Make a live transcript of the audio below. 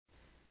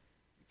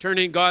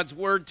Turning God's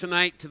Word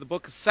tonight to the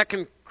book of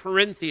 2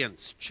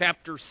 Corinthians,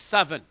 chapter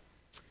 7.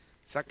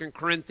 2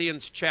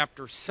 Corinthians,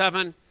 chapter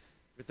 7.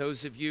 For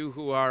those of you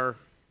who are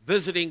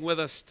visiting with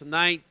us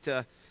tonight,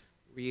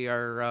 we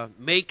are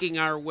making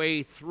our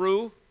way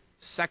through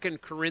 2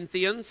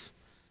 Corinthians.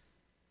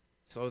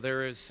 So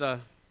there is a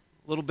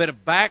little bit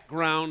of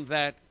background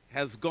that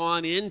has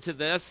gone into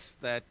this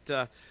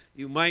that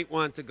you might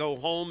want to go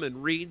home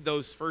and read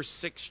those first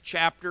 6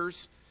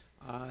 chapters.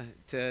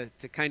 To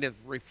kind of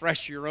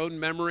refresh your own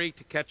memory,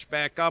 to catch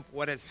back up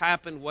what has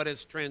happened, what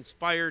has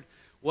transpired,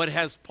 what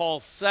has Paul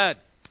said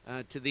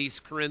to these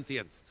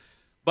Corinthians.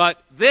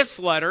 But this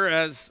letter,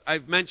 as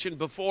I've mentioned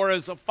before,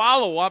 is a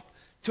follow-up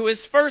to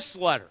his first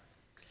letter.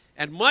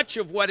 And much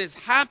of what is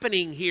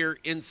happening here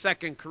in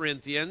 2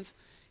 Corinthians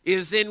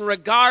is in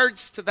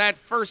regards to that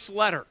first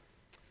letter.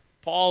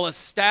 Paul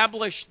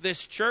established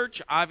this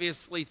church,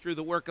 obviously through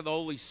the work of the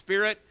Holy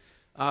Spirit,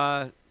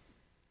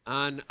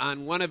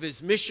 on one of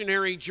his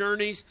missionary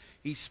journeys.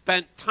 He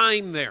spent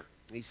time there.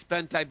 He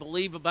spent, I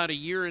believe, about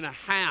 1.5 years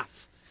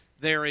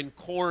there in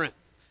Corinth,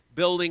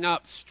 building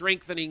up,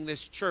 strengthening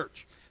this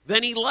church.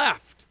 Then he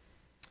left.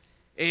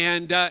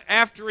 And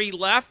after he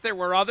left, there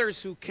were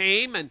others who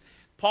came, and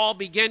Paul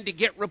began to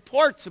get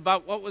reports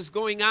about what was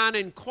going on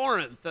in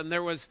Corinth. And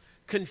there was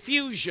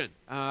confusion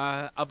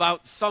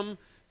about some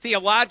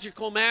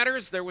theological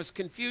matters. There was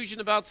confusion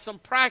about some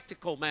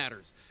practical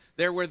matters.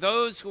 There were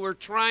those who were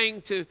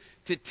trying to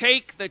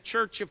take the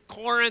church of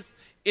Corinth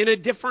in a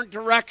different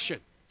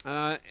direction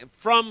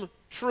from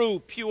true,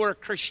 pure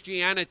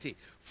Christianity,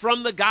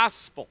 from the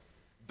gospel,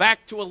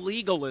 back to a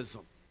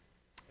legalism.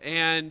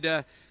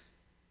 And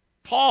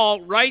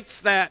Paul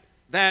writes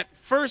that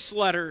first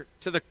letter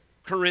to the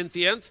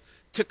Corinthians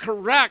to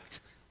correct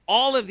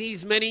all of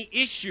these many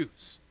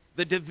issues,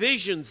 the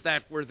divisions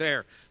that were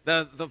there,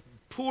 the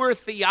poor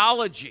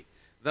theology,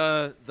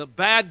 the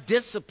bad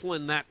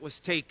discipline that was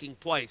taking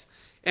place.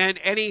 And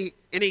he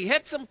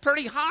hits them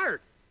pretty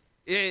hard.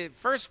 1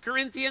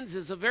 Corinthians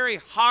is a very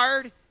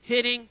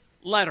hard-hitting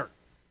letter.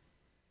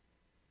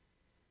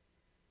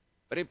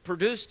 But it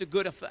produced a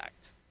good effect.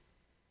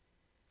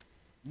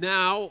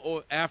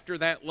 Now, after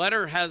that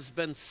letter has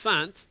been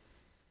sent,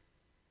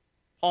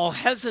 Paul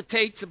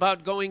hesitates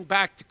about going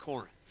back to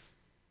Corinth.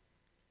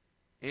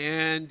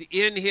 And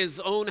in his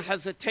own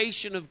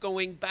hesitation of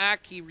going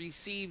back, he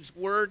receives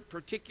word,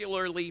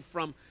 particularly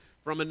from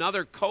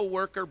another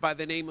co-worker by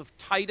the name of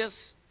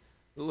Titus,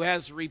 who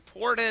has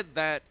reported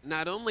that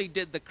not only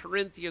did the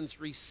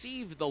Corinthians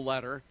receive the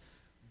letter,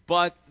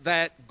 but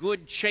that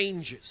good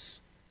changes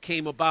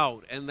came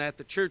about, and that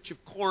the church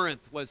of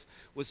Corinth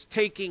was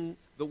taking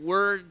the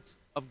words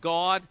of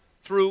God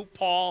through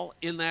Paul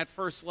in that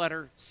first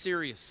letter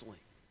seriously.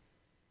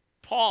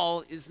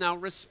 Paul is now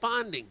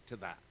responding to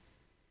that.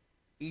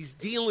 He's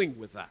dealing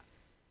with that.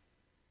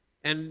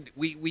 And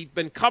we've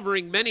been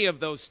covering many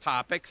of those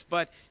topics,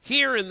 but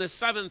here in the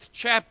 7th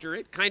chapter,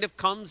 it kind of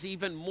comes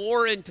even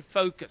more into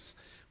focus.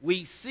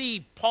 We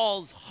see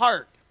Paul's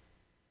heart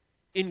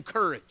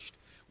encouraged.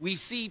 We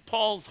see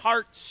Paul's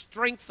heart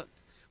strengthened.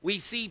 We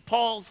see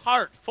Paul's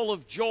heart full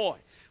of joy.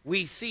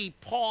 We see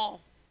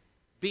Paul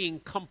being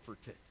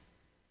comforted.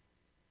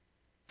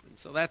 And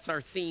so that's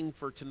our theme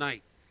for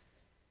tonight,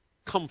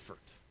 comfort.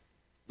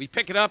 We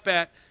pick it up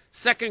at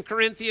 2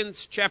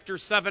 Corinthians chapter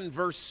 7,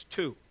 verse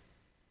 2.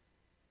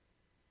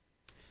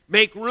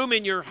 Make room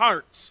in your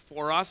hearts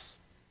for us.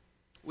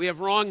 We have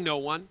wronged no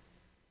one.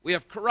 We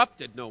have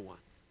corrupted no one.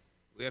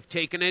 We have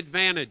taken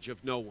advantage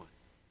of no one.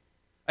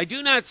 I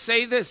do not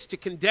say this to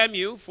condemn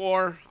you,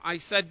 for I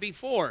said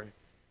before,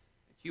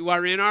 you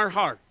are in our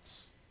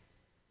hearts,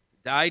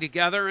 to die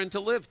together and to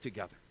live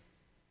together.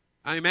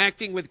 I am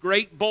acting with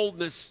great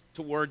boldness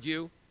toward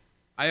you.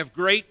 I have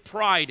great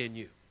pride in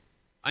you.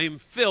 I am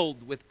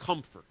filled with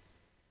comfort.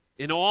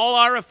 In all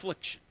our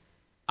affliction,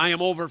 I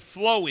am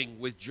overflowing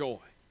with joy.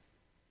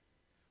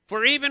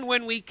 For even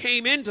when we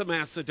came into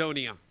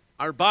Macedonia,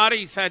 our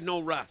bodies had no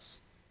rest.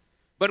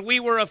 But we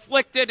were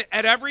afflicted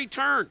at every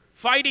turn,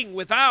 fighting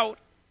without,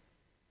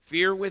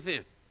 fear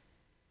within.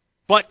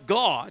 But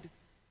God,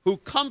 who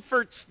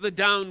comforts the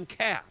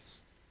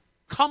downcast,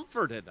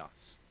 comforted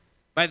us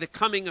by the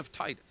coming of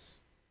Titus.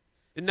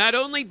 And not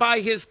only by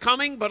his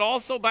coming, but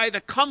also by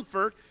the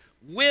comfort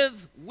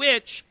with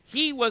which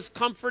he was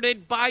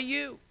comforted by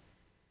you.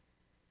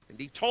 And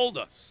he told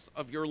us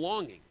of your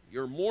longing,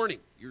 your mourning,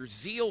 your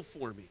zeal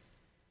for me,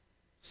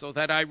 so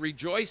that I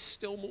rejoice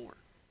still more.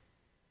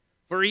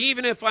 For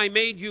even if I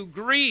made you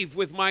grieve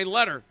with my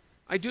letter,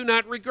 I do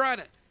not regret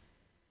it.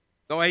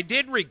 Though I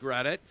did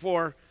regret it,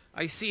 for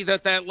I see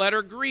that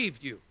letter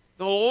grieved you,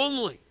 though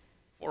only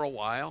for a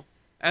while.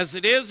 As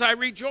it is, I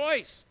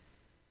rejoice,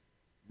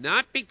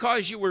 not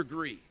because you were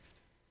grieved,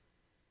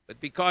 but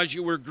because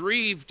you were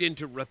grieved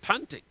into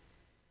repenting,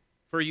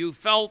 for you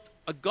felt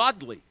a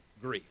godly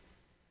grief,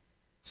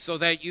 so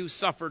that you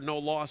suffered no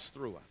loss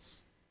through us.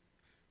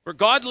 For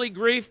godly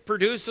grief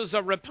produces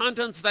a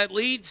repentance that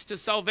leads to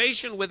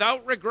salvation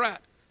without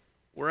regret,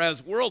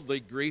 whereas worldly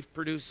grief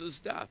produces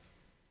death.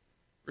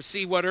 For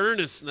see what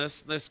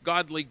earnestness this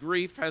godly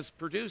grief has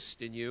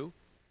produced in you,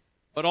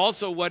 but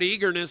also what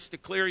eagerness to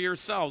clear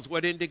yourselves,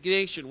 what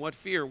indignation, what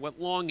fear, what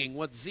longing,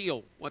 what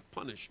zeal, what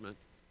punishment.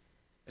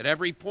 At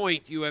every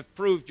point you have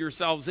proved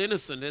yourselves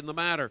innocent in the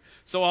matter.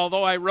 So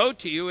although I wrote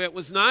to you, it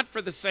was not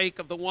for the sake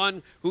of the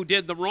one who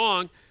did the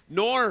wrong,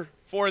 nor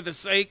for the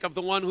sake of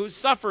the one who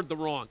suffered the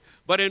wrong,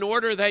 but in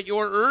order that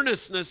your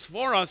earnestness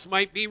for us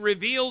might be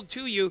revealed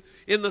to you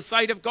in the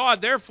sight of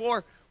God.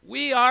 Therefore,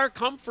 we are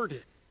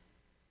comforted.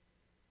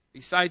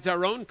 Besides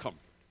our own comfort,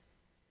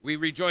 we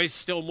rejoice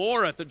still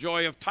more at the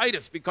joy of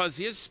Titus, because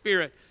his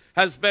spirit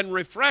has been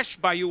refreshed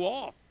by you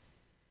all.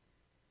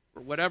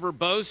 For whatever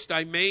boast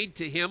I made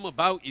to him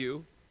about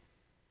you,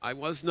 I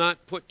was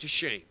not put to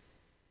shame.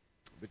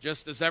 But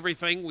just as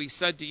everything we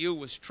said to you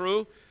was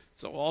true,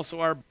 so also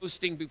our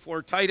boasting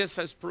before Titus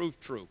has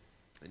proved true.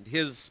 And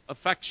his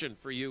affection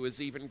for you is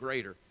even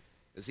greater,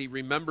 as he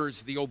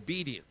remembers the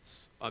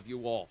obedience of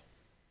you all,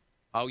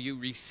 how you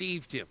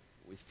received him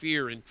with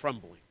fear and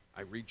trembling.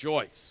 I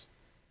rejoice,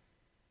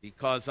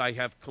 because I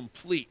have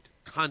complete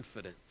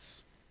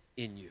confidence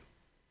in you.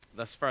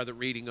 Thus far the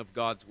reading of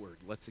God's word.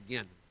 Let's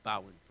again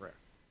bow in prayer.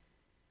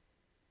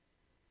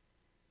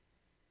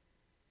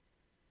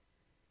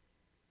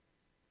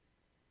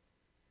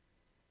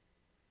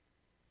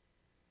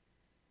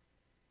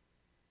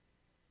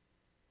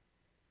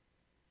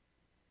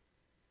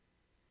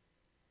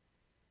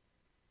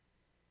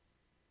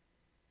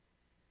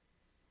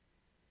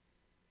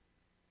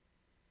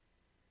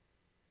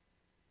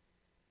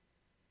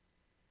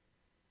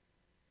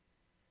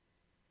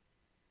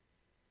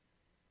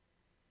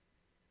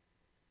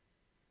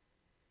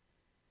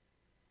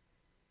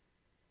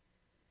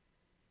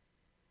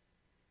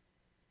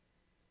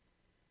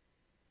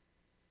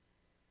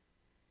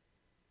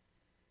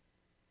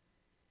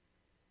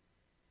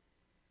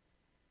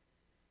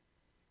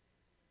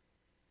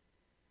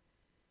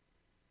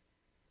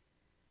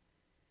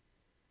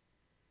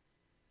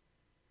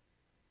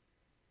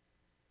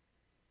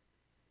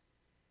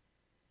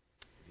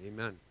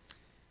 Amen.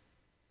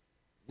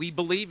 We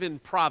believe in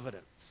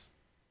providence.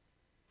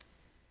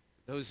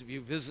 Those of you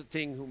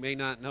visiting who may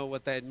not know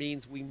what that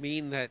means, we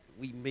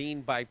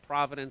mean by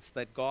providence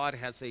that God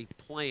has a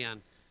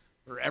plan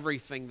for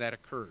everything that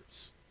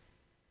occurs.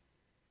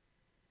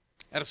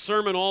 Had a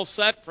sermon all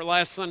set for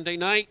last Sunday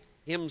night,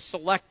 hymn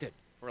selected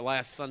for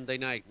last Sunday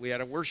night. We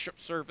had a worship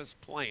service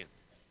planned.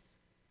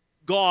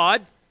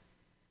 God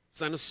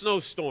sent a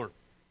snowstorm.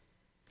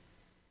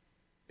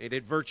 Made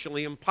it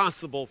virtually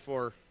impossible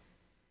for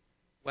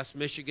West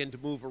Michigan to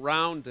move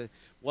around. It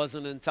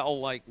wasn't until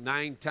like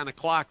 9, 10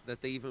 o'clock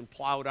that they even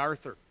plowed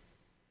Arthur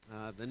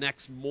the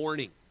next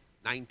morning,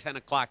 9, 10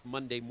 o'clock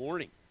Monday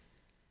morning.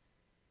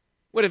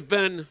 Would have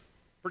been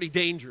pretty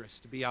dangerous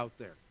to be out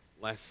there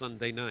last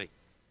Sunday night.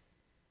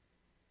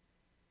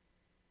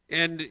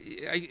 And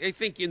I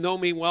think you know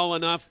me well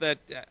enough that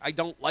I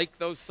don't like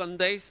those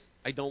Sundays.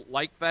 I don't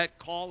like that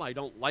call. I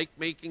don't like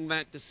making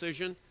that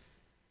decision.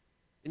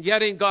 And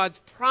yet in God's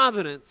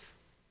providence,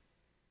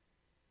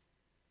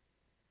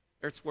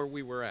 that's where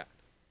we were at.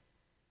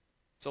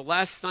 So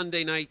last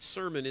Sunday night's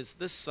sermon is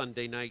this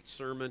Sunday night's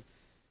sermon.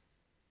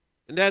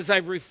 And as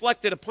I've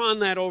reflected upon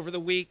that over the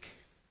week,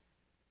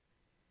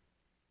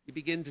 you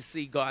begin to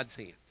see God's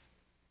hand.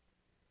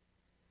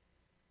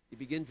 You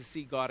begin to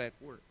see God at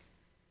work.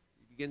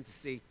 You begin to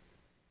see,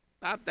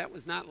 Bob, that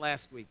was not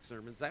last week's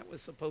sermons. That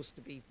was supposed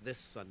to be this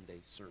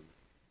Sunday's sermon.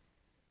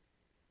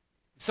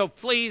 So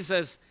please,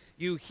 as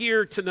you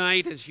hear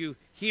tonight, as you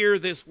hear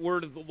this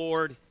word of the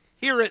Lord,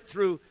 hear it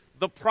through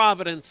the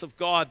providence of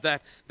God,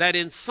 that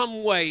in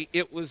some way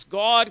it was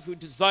God who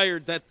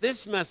desired that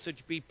this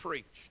message be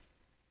preached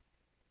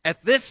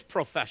at this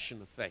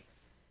profession of faith.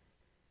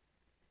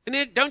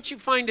 And don't you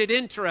find it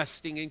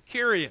interesting and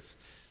curious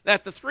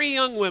that the three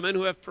young women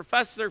who have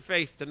professed their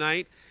faith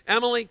tonight,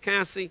 Emily,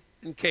 Cassie,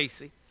 and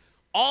Casey,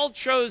 all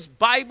chose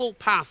Bible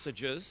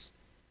passages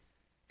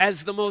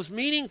as the most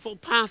meaningful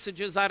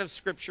passages out of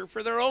Scripture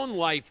for their own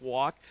life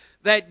walk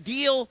that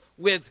deal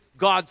with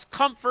God's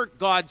comfort,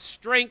 God's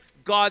strength,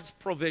 God's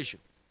provision.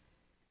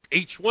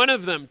 Each one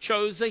of them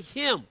chose a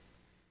hymn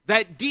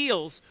that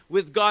deals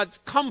with God's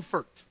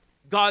comfort,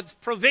 God's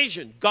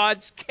provision,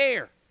 God's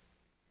care.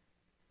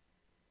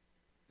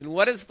 And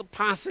what is the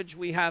passage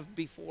we have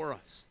before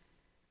us?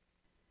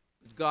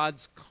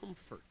 God's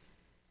comfort.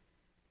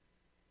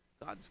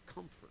 God's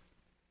comfort.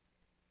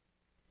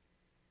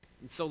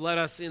 And so let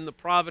us, in the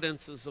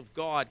providences of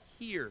God,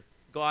 hear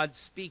God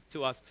speak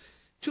to us.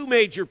 Two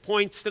major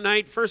points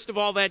tonight. First of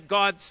all, that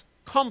God's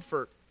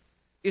comfort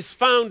is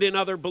found in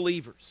other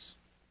believers.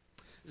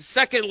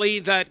 Secondly,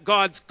 that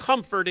God's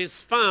comfort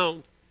is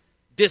found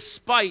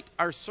despite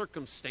our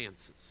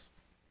circumstances.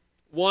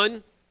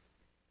 One,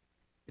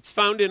 it's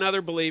found in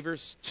other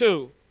believers.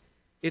 Two,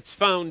 it's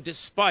found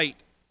despite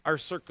our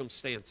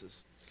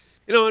circumstances.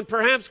 And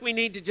perhaps we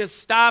need to just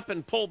stop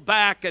and pull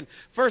back and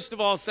first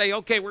of all say,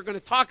 okay, we're going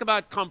to talk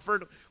about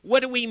comfort.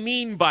 What do we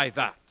mean by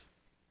that?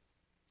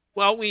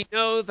 Well, we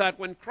know that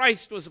when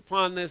Christ was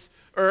upon this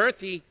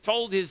earth, he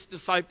told his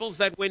disciples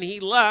that when he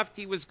left,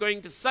 he was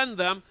going to send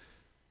them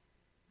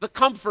the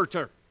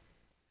Comforter.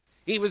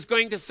 He was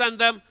going to send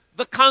them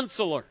the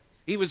Counselor.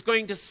 He was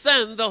going to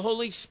send the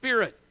Holy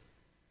Spirit.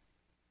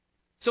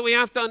 So we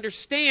have to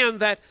understand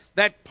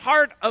that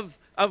part of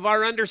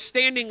our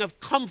understanding of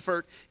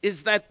comfort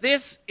is that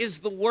this is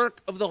the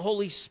work of the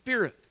Holy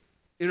Spirit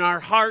in our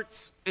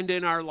hearts and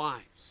in our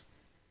lives.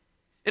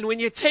 And when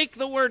you take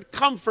the word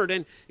comfort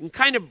and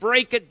kind of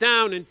break it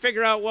down and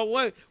figure out,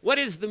 well, what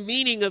is the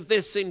meaning of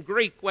this in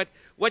Greek?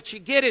 What you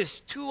get is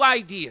two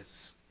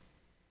ideas.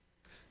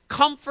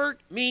 Comfort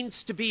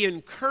means to be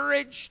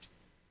encouraged.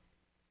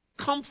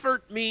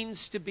 Comfort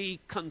means to be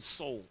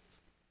consoled.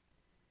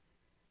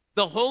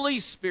 The Holy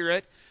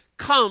Spirit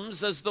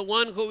comes as the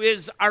one who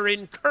is our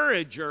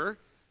encourager.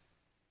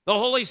 The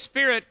Holy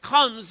Spirit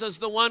comes as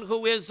the one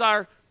who is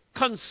our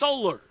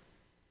consoler,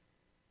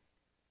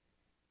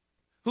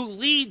 who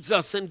leads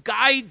us and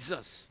guides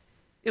us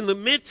in the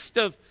midst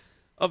of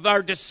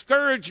our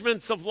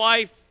discouragements of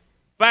life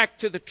back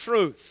to the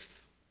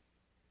truth.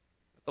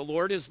 The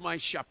Lord is my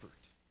shepherd.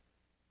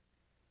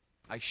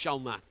 I shall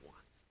not want.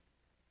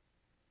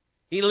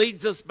 He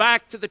leads us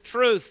back to the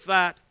truth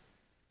that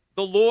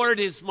the Lord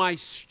is my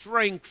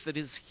strength. It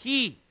is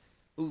He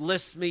who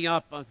lifts me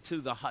up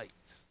unto the heights.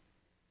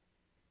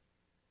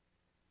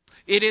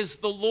 It is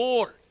the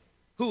Lord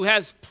who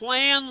has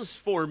plans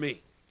for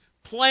me,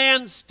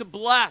 plans to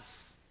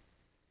bless.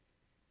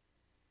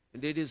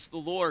 And it is the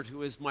Lord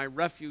who is my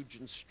refuge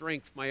and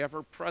strength, my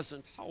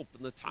ever-present help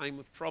in the time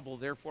of trouble.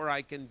 Therefore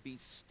I can be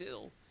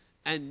still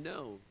and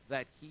know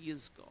that He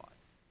is God.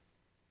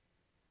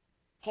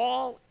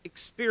 Paul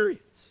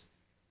experienced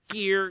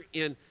here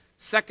in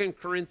 2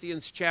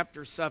 Corinthians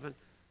chapter 7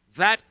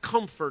 that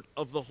comfort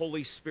of the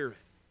Holy Spirit,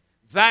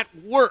 that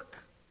work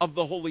of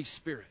the Holy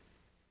Spirit,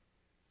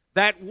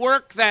 that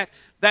work that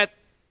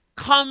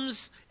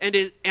comes and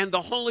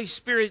the Holy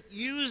Spirit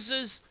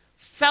uses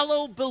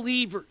fellow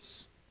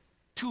believers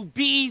to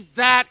be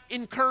that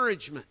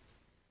encouragement,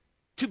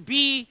 to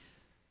be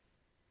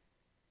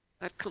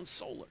that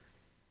consoler,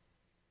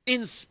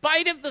 in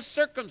spite of the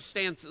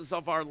circumstances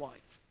of our life.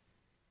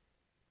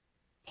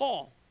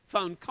 Paul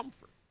found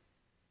comfort.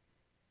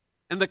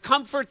 And the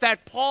comfort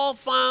that Paul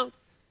found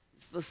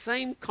is the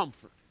same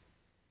comfort,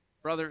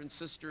 brother and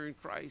sister in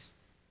Christ,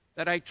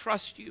 that I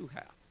trust you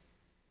have.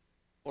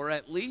 Or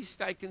at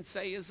least I can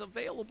say is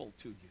available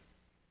to you.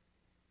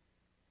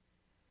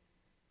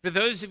 For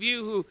those of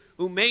you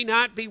who may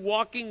not be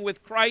walking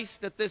with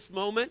Christ at this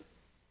moment,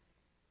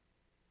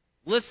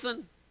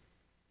 listen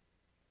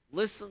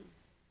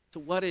to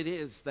what it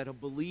is that a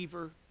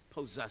believer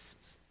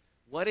possesses,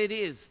 what it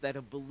is that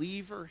a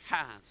believer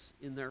has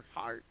in their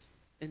heart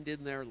and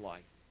in their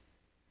life.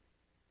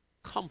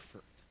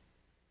 Comfort.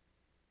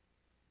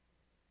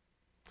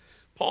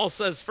 Paul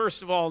says,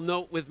 first of all,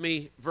 note with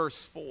me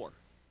verse 4.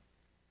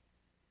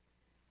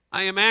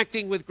 I am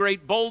acting with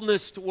great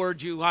boldness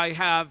toward you. I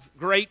have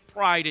great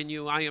pride in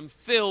you. I am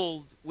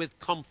filled with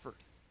comfort.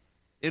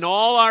 In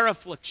all our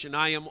affliction,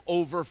 I am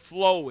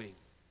overflowing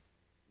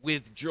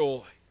with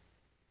joy.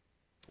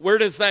 Where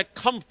does that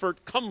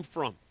comfort come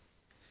from?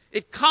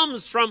 It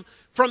comes from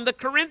the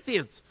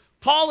Corinthians.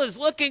 Paul is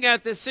looking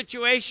at this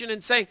situation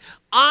and saying,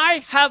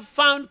 I have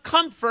found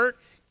comfort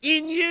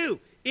in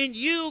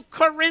you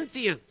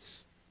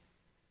Corinthians.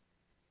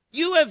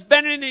 You have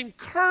been an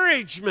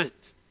encouragement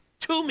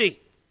to me.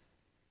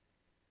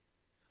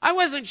 I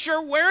wasn't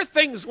sure where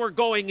things were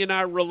going in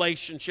our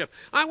relationship.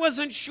 I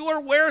wasn't sure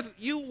where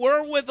you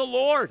were with the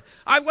Lord.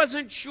 I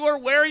wasn't sure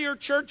where your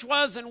church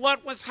was and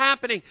what was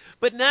happening.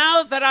 But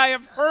now that I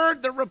have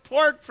heard the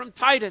report from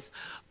Titus,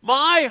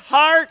 my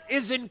heart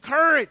is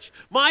encouraged.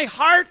 My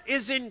heart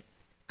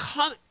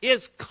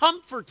is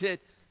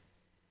comforted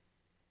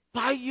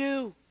by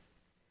you.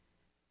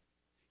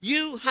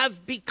 You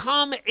have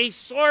become a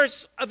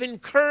source of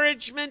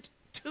encouragement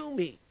to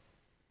me.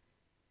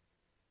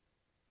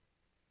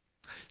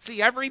 See,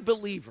 every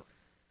believer,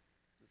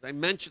 as I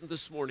mentioned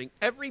this morning,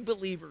 every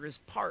believer is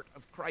part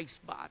of Christ's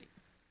body.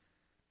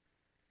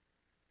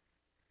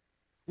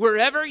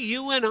 Wherever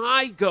you and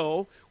I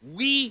go,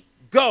 we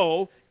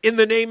go in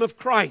the name of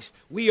Christ.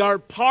 We are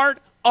part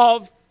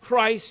of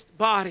Christ's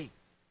body.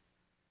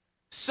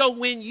 So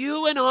when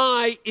you and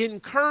I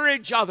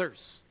encourage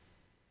others,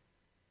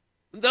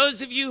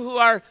 those of you who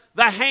are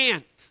the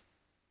hand,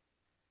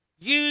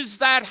 use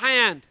that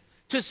hand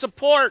to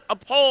support,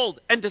 uphold,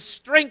 and to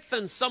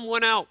strengthen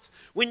someone else.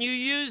 When you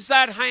use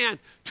that hand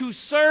to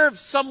serve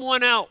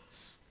someone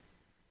else,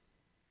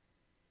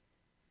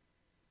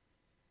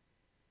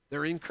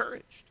 they're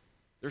encouraged,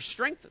 they're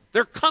strengthened,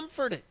 they're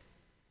comforted,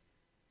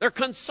 they're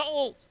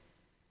consoled.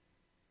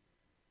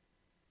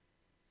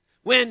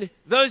 When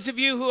those of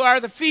you who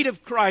are the feet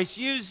of Christ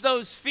use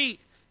those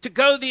feet to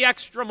go the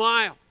extra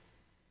mile,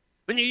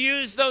 when you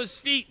use those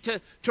feet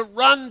to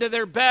run to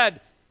their bed,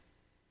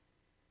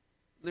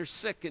 they're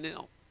sick and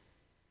ill.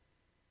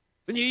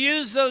 When you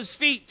use those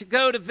feet to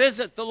go to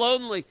visit the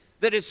lonely,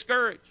 the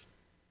discouraged.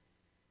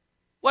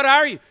 What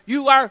are you?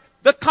 You are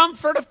the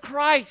comfort of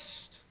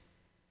Christ.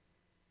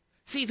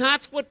 See,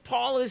 that's what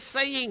Paul is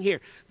saying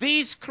here.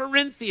 These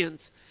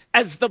Corinthians,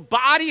 as the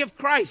body of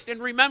Christ,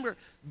 and remember,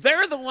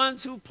 they're the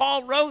ones who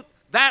Paul wrote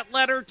that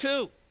letter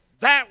to,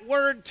 that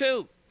word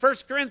to. 1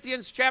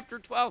 Corinthians chapter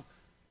 12.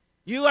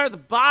 You are the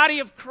body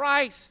of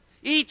Christ.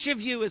 Each of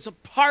you is a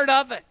part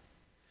of it.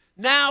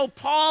 Now,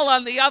 Paul,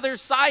 on the other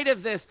side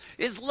of this,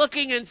 is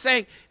looking and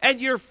saying, and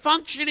you're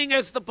functioning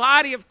as the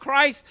body of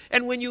Christ,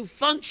 and when you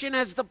function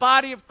as the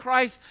body of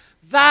Christ,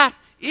 that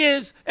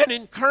is an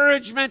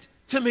encouragement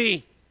to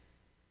me.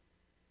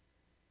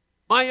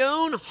 My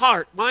own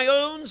heart, my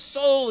own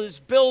soul is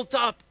built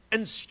up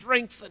and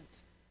strengthened.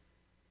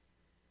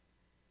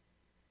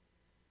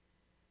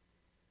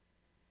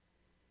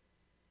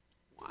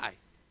 Why?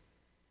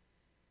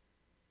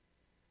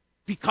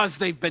 Because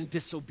they've been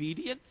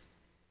disobedient?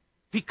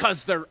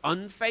 Because they're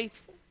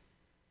unfaithful?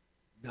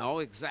 No,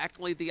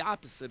 exactly the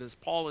opposite, as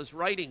Paul is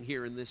writing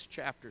here in this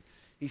chapter.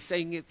 He's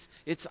saying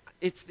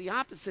it's the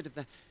opposite of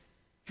that.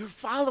 You're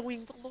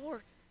following the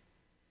Lord.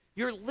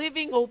 You're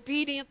living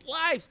obedient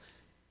lives.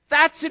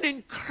 That's an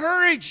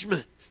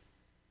encouragement.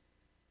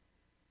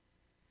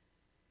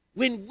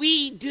 When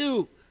we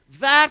do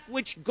that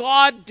which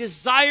God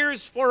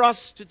desires for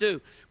us to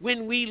do,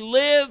 when we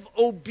live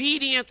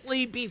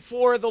obediently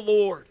before the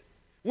Lord,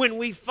 when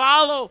we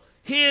follow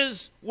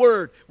His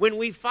word, when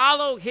we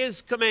follow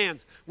His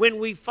commands, when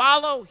we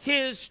follow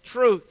His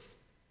truth,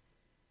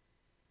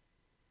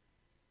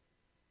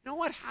 you know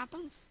what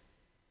happens?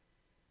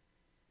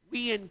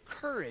 We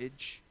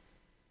encourage,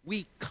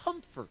 we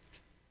comfort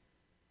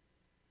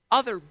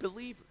other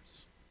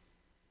believers.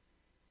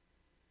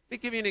 Let me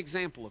give you an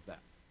example of that.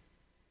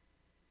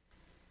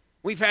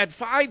 We've had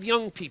 5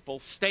 young people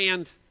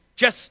stand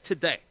just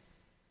today.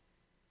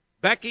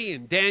 Becky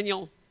and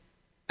Daniel,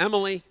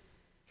 Emily,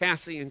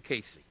 Cassie, and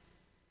Casey.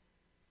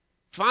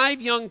 5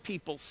 young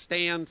people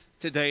stand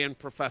today and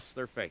profess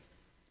their faith.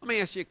 Let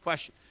me ask you a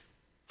question.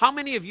 How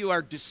many of you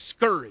are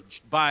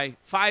discouraged by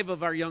 5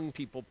 of our young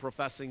people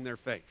professing their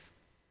faith?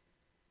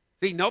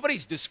 See,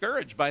 nobody's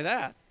discouraged by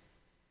that.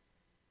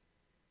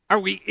 Are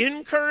we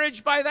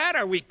encouraged by that?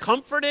 Are we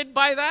comforted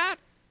by that?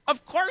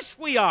 Of course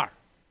we are.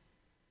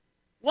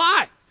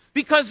 Why?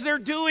 Because they're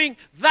doing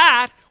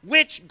that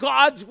which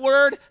God's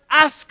word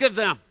asks of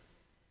them.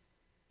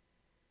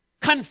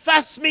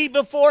 Confess me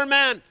before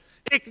men.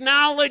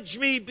 Acknowledge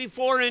me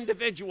before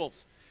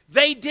individuals.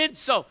 They did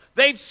so.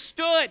 They've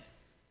stood.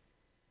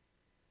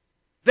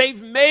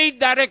 They've made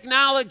that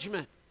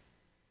acknowledgement.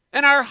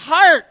 And our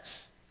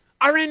hearts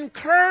are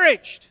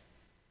encouraged.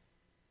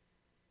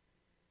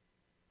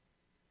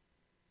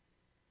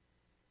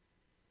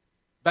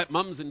 Bet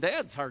mums and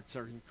dads' hearts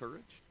are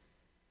encouraged.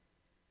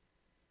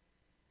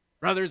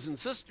 Brothers and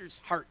sisters'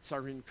 hearts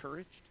are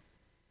encouraged.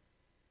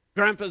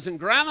 Grandpas and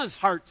grandmas'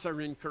 hearts are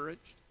encouraged.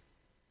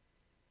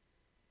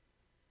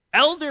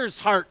 Elders'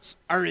 hearts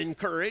are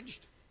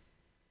encouraged.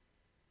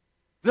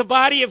 The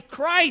body of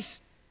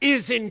Christ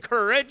is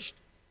encouraged.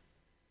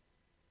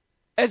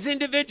 As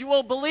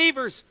individual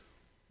believers,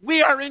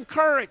 we are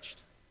encouraged.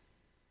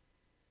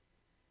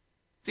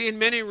 See, in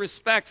many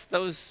respects,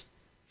 those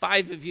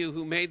 5 of you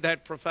who made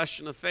that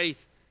profession of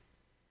faith,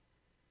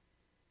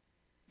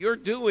 you're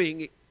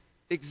doing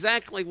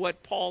exactly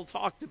what Paul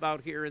talked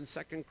about here in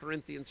 2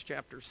 Corinthians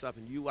chapter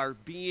 7. You are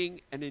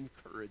being an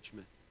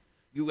encouragement.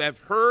 You have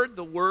heard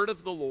the word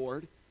of the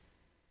Lord.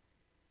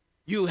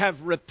 You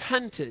have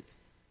repented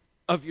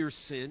of your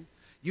sin.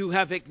 You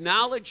have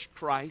acknowledged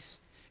Christ.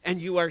 And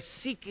you are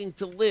seeking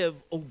to live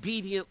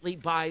obediently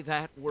by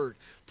that word.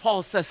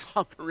 Paul says,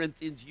 "Oh,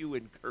 Corinthians, you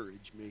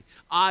encourage me.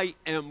 I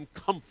am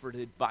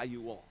comforted by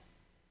you all."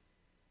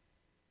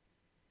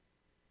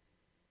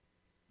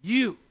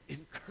 You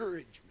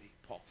encourage me,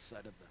 Paul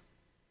said of them.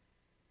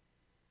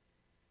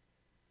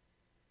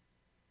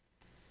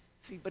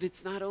 See, but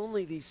it's not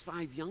only these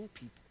 5 young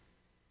people.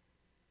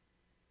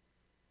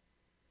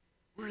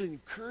 We're an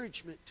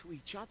encouragement to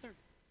each other.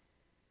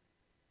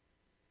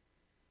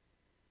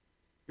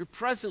 Your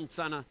presence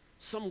on a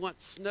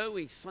somewhat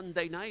snowy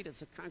Sunday night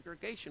as a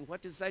congregation,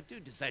 what does that do?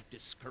 Does that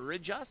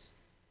discourage us?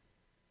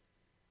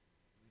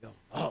 We go,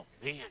 "Oh,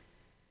 man,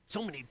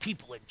 so many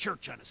people in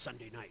church on a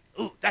Sunday night.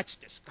 Ooh, that's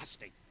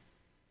disgusting."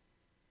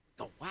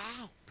 We go,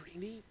 "Wow, pretty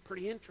neat,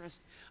 pretty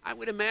interesting." I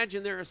would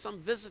imagine there are some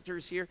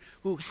visitors here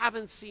who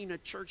haven't seen a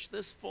church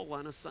this full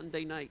on a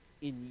Sunday night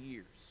in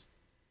years.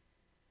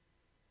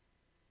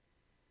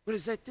 What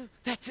does that do?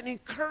 That's an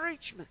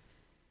encouragement.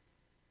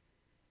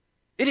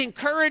 It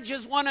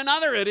encourages one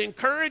another. It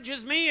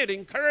encourages me. It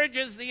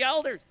encourages the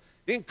elders.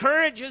 It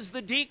encourages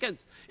the deacons.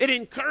 It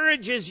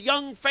encourages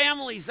young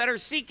families that are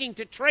seeking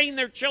to train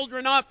their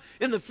children up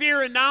in the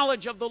fear and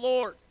knowledge of the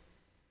Lord.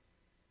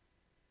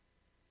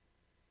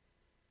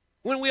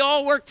 When we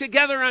all work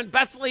together on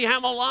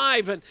Bethlehem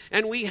Alive,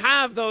 and we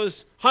have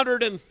those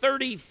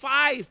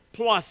 135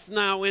 plus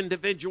now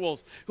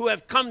individuals who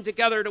have come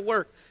together to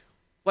work,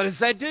 what does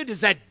that do?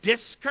 Does that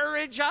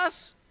discourage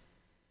us?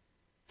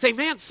 Say,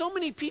 "Man, so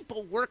many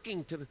people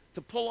working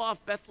to pull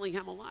off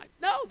Bethlehem Alive."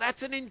 No,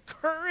 that's an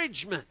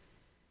encouragement.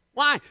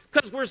 Why?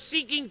 Because we're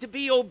seeking to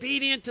be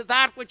obedient to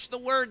that which the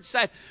Word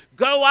said.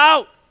 Go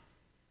out.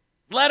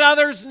 Let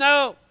others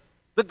know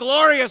the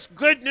glorious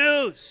good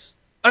news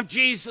of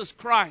Jesus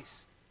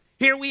Christ.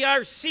 Here we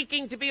are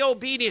seeking to be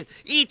obedient,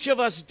 each of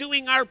us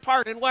doing our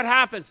part. And what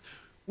happens?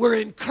 We're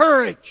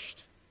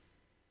encouraged.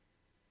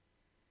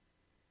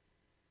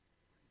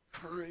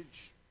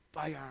 Encouraged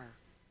by our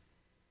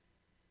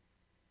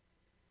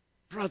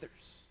brothers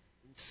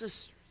and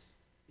sisters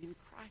in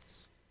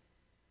Christ.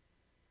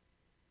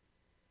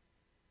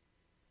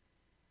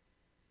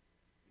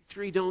 You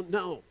three don't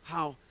know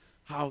how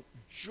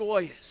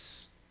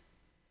joyous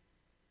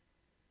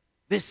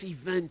this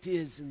event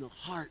is in the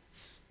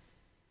hearts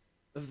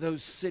of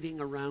those sitting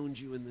around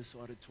you in this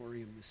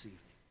auditorium this evening.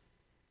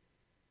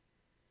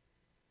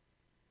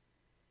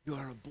 You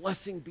are a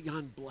blessing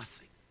beyond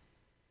blessing,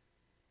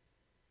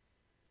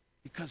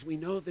 because we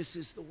know this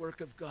is the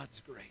work of God's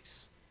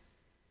grace.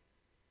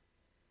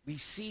 We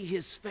see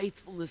His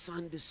faithfulness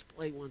on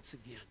display once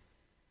again.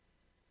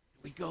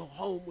 We go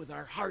home with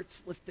our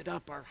hearts lifted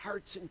up, our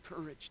hearts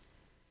encouraged,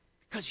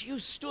 because you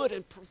stood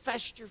and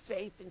professed your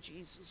faith in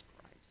Jesus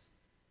Christ.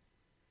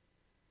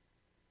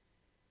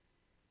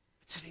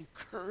 It's an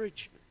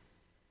encouragement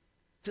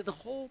to the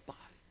whole body,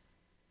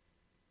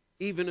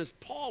 even as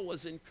Paul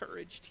was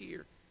encouraged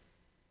here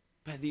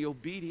by the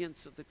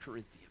obedience of the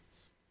Corinthians.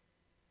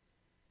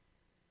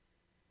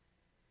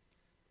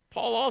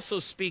 Paul also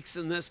speaks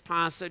in this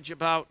passage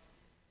about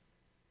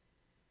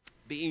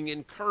being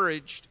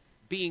encouraged,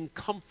 being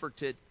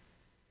comforted,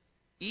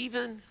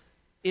 even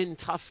in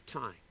tough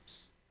times.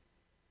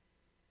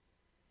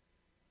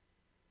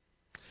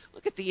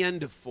 Look at the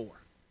end of 4.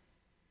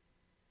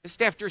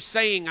 Just after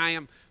saying, I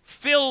am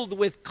filled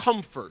with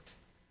comfort,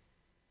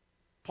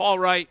 Paul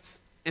writes,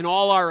 in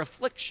all our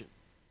affliction,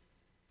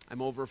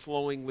 I'm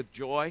overflowing with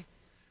joy.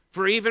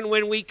 For even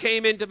when we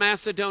came into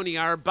Macedonia,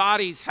 our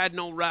bodies had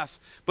no rest,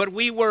 but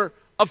we were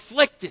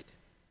afflicted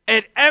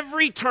at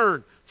every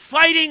turn,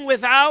 fighting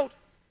without,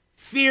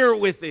 fear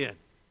within.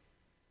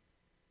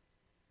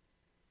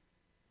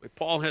 What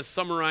Paul has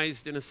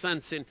summarized, in a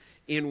sense,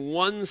 in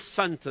one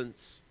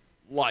sentence,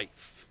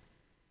 life.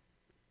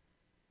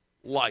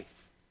 Life.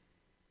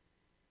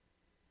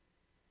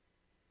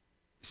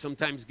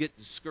 Sometimes get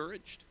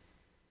discouraged.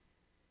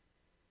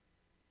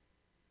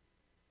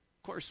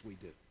 Of course we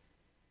do.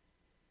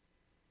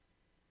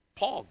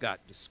 Paul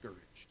got discouraged.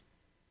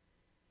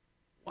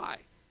 Why?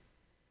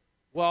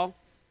 Well,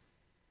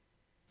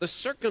 the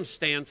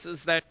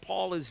circumstances that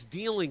Paul is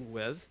dealing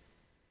with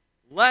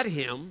led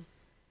him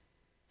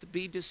to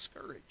be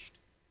discouraged.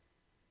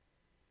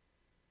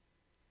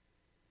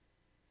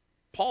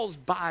 Paul's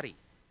body,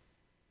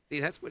 see,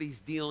 that's what he's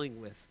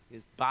dealing with,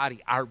 his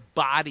body. Our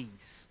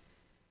bodies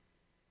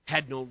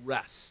had no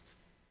rest.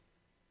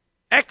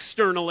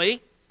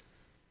 Externally,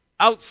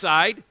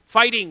 outside,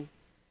 fighting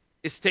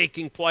is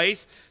taking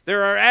place.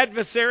 There are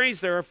adversaries,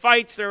 there are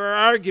fights, there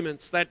are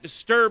arguments that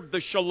disturb the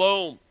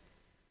shalom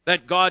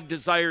that God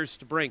desires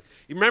to bring.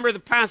 You remember the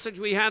passage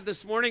we had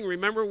this morning?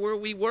 Remember where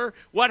we were?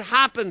 What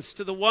happens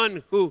to the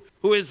one who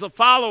is a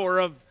follower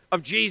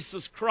of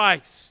Jesus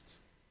Christ?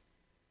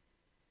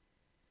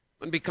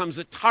 One becomes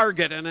a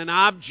target and an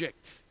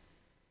object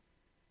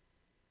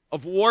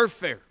of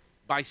warfare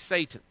by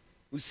Satan,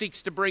 who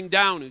seeks to bring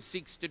down, who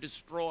seeks to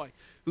destroy,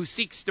 who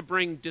seeks to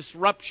bring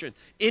disruption,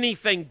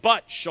 anything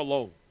but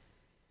shalom.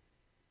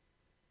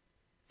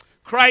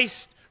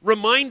 Christ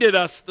reminded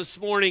us this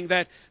morning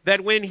that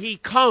when He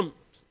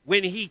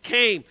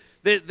came,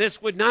 that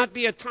this would not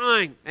be a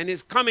time, and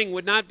His coming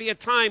would not be a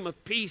time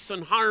of peace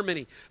and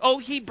harmony. Oh,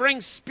 He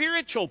brings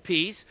spiritual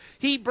peace.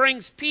 He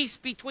brings peace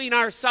between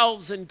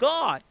ourselves and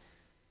God.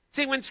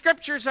 See, when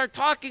Scriptures are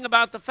talking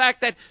about the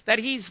fact that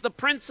He's the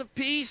Prince of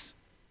Peace,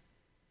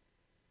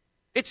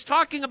 it's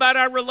talking about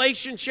our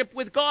relationship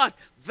with God.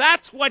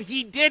 That's what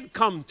He did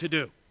come to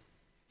do.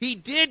 He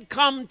did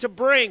come to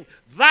bring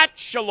that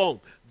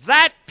shalom,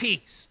 that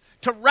peace,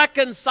 to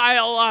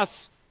reconcile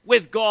us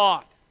with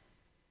God.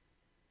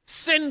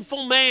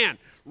 Sinful man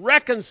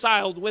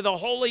reconciled with a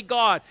holy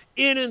God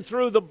in and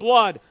through the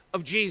blood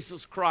of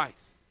Jesus Christ.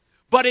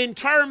 But in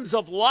terms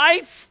of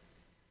life,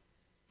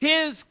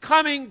 His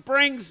coming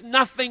brings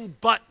nothing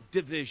but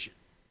division.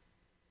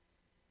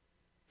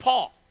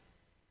 Paul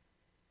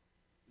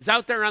is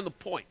out there on the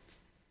point.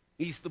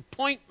 He's the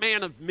point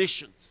man of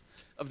missions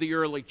of the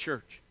early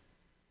church.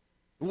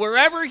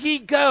 Wherever he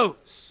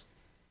goes,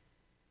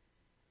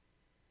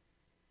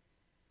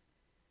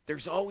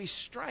 there's always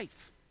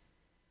strife.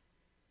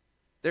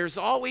 There's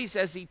always,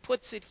 as he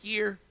puts it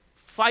here,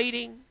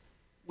 fighting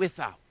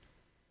without.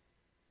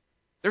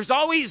 There's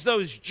always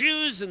those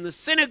Jews in the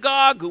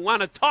synagogue who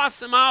want to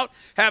toss him out,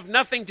 have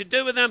nothing to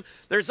do with him.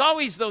 There's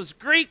always those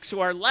Greeks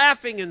who are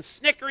laughing and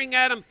snickering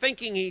at him,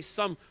 thinking he's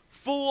some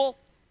fool.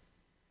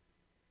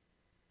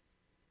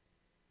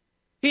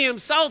 He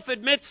himself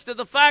admits to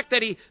the fact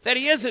that he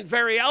isn't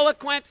very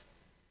eloquent,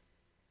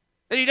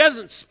 that he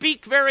doesn't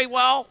speak very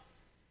well.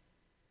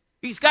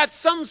 He's got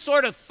some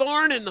sort of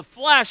thorn in the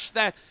flesh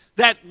that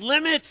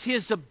limits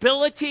his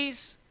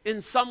abilities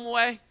in some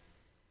way.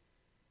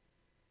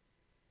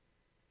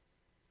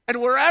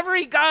 And wherever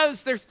he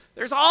goes,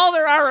 there's all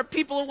there are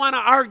people who want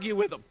to argue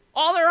with him.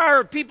 All there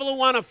are people who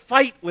want to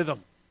fight with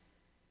him.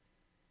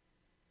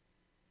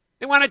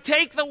 They want to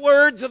take the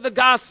words of the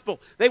gospel.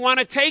 They want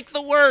to take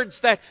the words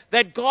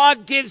that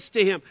God gives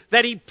to him,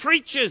 that he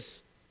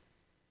preaches.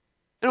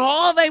 And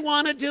all they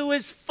want to do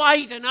is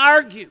fight and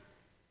argue.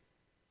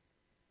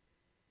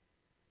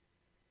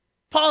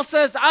 Paul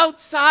says,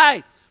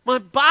 outside my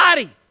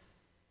body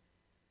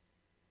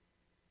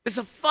is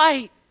a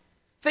fight.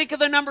 Think of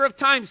the number of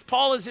times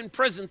Paul is in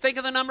prison. Think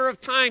of the number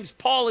of times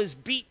Paul is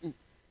beaten.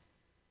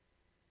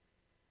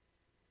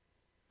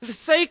 For the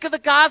sake of the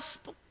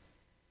gospel.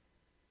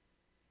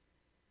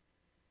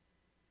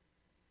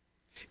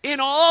 In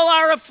all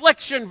our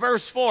affliction,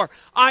 verse 4,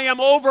 I am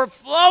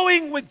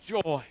overflowing with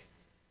joy. But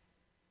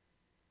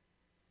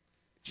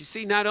you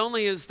see, not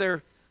only is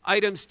there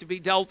items to be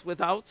dealt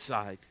with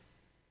outside,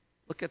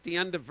 look at the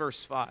end of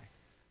verse 5.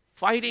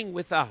 Fighting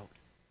without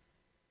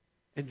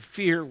and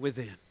fear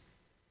within.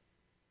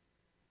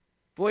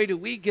 Boy, do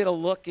we get a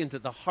look into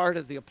the heart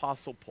of the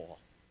Apostle Paul.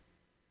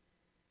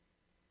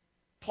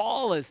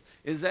 Paul is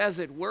as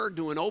it were,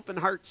 doing open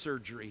heart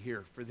surgery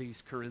here for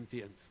these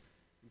Corinthians.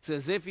 It's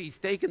as if he's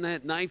taking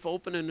that knife,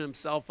 opening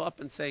himself up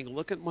and saying,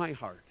 look at my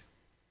heart.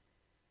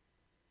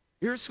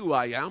 Here's who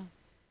I am.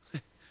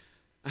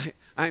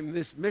 I'm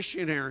this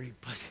missionary,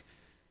 but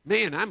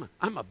man,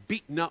 I'm a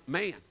beaten up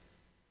man.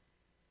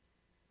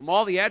 From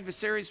all the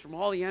adversaries, from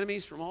all the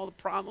enemies, from all the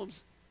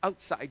problems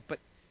outside. But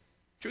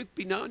truth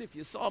be known, if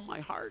you saw my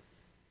heart,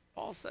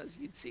 Paul says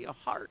you'd see a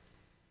heart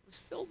that was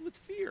filled with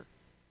fear.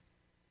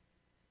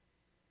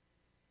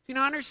 You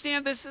know,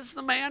 understand this is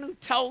the man who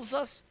tells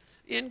us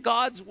in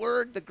God's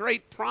word the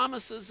great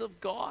promises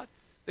of God,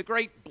 the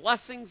great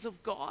blessings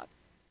of God.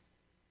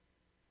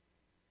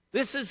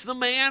 This is the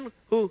man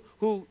who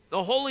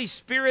the Holy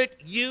Spirit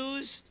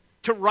used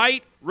to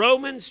write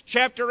Romans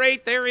chapter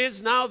 8. There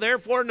is now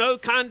therefore no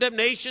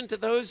condemnation to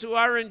those who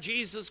are in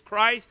Jesus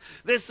Christ.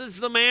 This is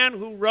the man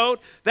who wrote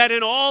that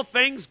in all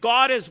things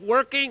God is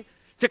working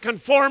to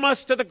conform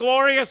us to the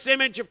glorious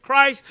image of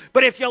Christ.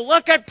 But if you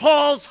look at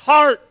Paul's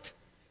heart,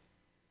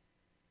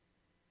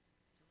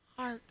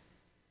 it's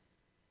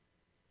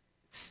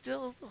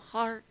still the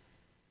heart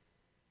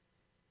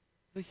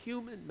of a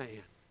human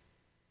man.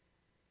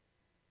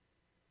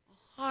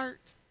 A heart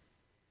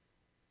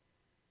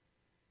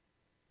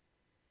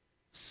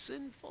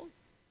sinful,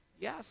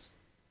 yes,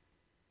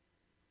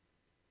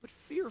 but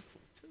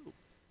fearful too.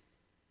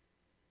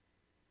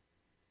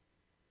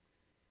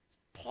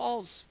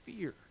 Paul's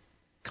fear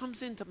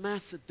comes into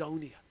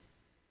Macedonia.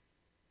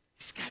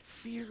 He's got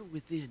fear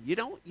within. You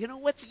know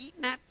what's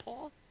eating at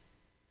Paul?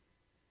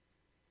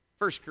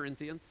 1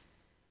 Corinthians.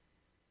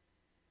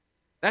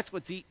 That's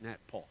what's eating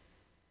at Paul.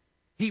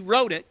 He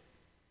wrote it.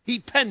 He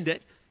penned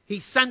it.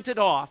 He sent it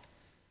off.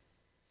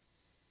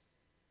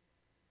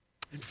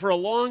 And for a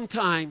long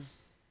time,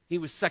 he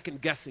was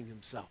second-guessing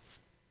himself.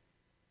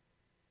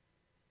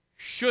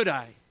 Should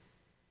I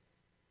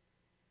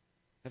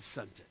have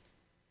sent it?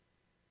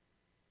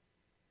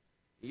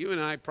 You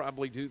and I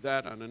probably do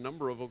that on a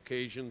number of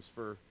occasions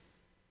for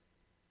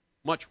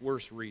much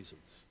worse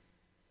reasons.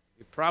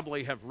 We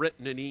probably have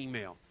written an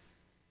email.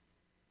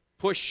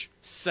 Push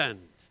send.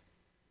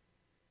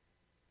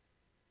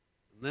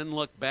 And then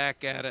look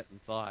back at it and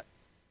thought,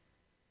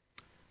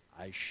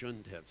 I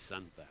shouldn't have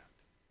sent that.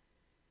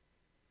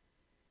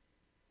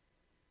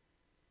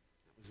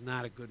 That was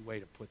not a good way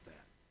to put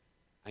that.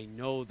 I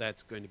know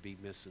that's going to be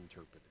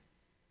misinterpreted.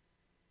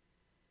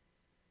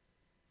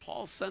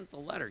 Paul sent the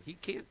letter. He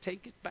can't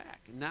take it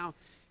back. And now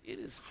in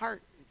his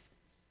heart,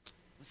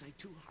 was I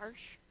too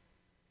harsh?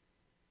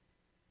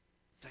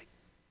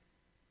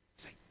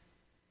 Was I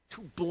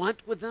too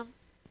blunt with them?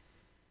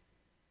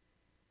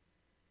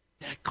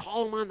 Did I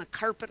call him on the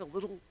carpet a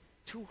little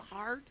too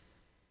hard?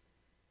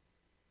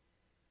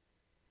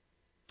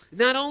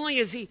 Not only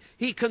is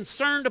he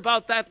concerned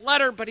about that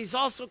letter, but he's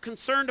also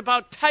concerned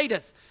about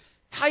Titus.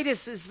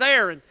 Titus is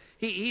there, and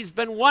he's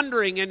been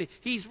wondering, and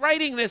he's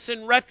writing this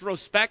in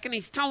retrospect, and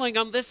he's telling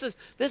them, this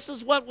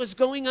is what was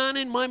going on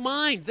in my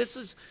mind. This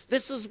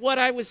is what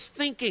I was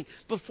thinking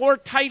before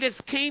Titus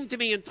came to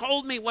me and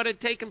told me what had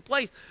taken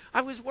place.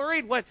 I was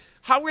worried,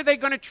 how were they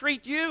going to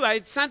treat you? I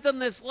had sent them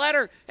this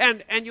letter,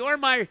 and you're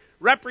my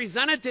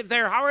representative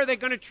there. How are they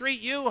going to treat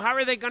you? How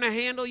are they going to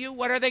handle you?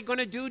 What are they going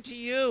to do to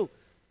you?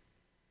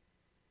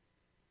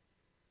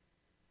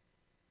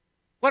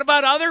 What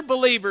about other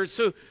believers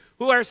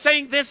who are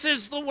saying this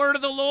is the word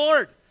of the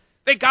Lord?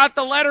 They got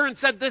the letter and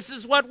said this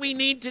is what we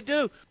need to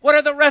do. What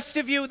are the rest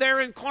of you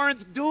there in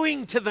Corinth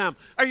doing to them?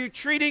 Are you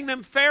treating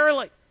them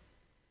fairly?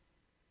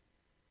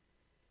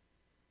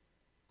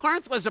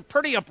 Corinth was a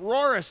pretty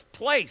uproarious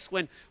place.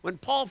 When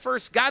Paul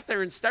first got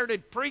there and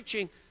started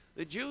preaching,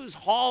 the Jews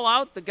haul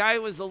out the guy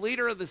who was the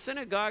leader of the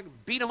synagogue,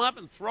 beat him up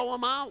and throw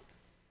him out.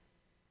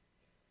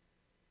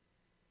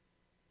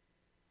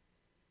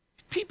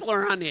 People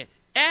are on the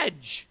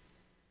edge.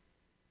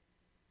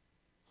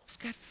 Paul's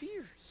got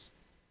fears.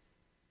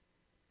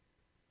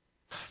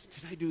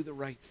 Did I do the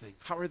right thing?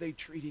 How are they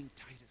treating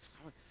Titus?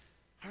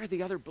 How are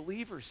the other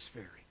believers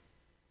faring?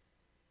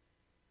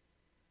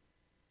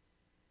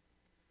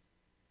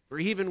 For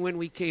even when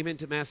we came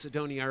into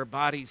Macedonia, our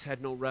bodies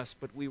had no rest,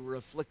 but we were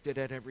afflicted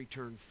at every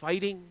turn,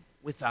 fighting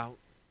without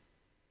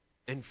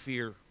and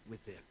fear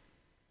within.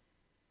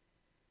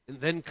 And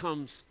then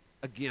comes,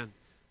 again,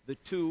 the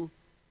two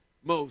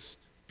most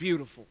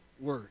beautiful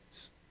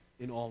words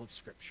in all of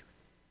Scripture.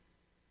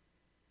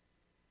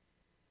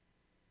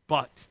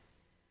 But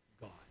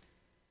God.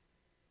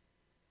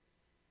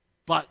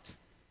 But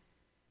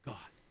God.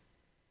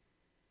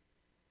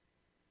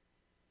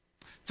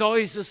 It's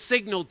always a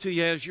signal to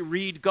you as you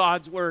read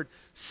God's Word.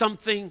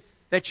 Something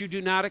that you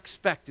do not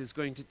expect is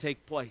going to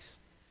take place.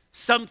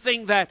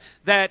 Something that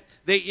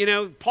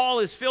Paul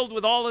is filled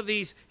with all of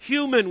these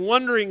human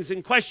wonderings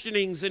and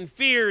questionings and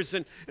fears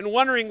and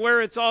wondering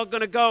where it's all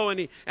going to go.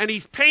 And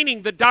he's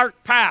painting the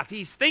dark path.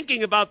 He's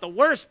thinking about the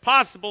worst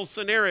possible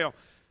scenario,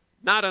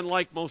 not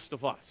unlike most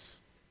of us.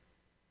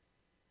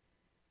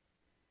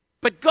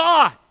 But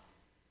God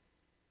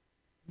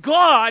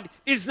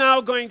is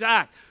now going to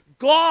act.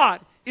 God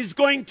is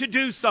going to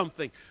do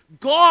something.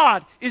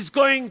 God is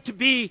going to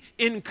be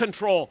in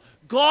control.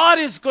 God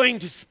is going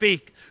to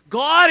speak.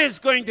 God is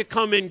going to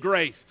come in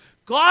grace.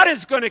 God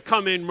is going to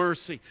come in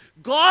mercy.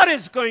 God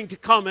is going to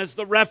come as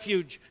the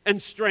refuge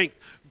and strength.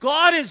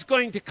 God is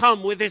going to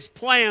come with his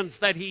plans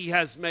that he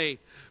has made.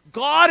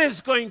 God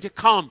is going to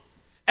come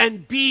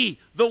and be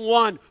the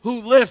one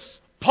who lifts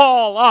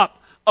Paul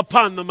up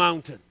upon the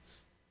mountains.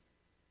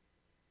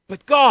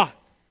 But God,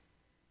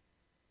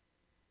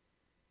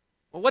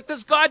 well, what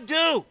does God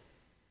do?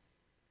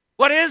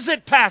 What is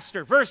it,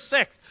 Pastor? Verse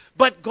 6.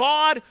 But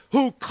God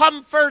who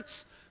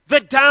comforts the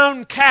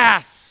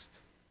downcast.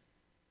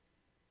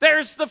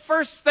 There's the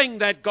first thing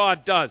that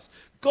God does.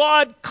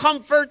 God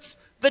comforts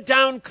the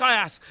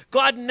downcast.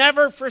 God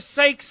never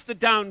forsakes the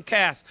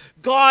downcast.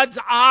 God's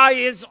eye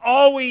is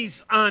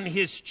always on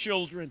his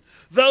children.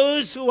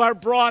 Those who are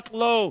brought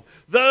low.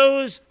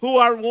 Those who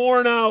are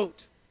worn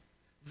out.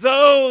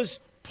 Those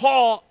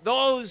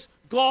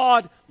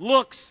God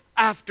looks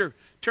after.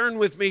 Turn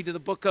with me to the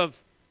book of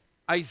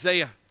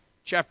Isaiah,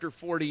 chapter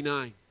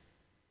 49.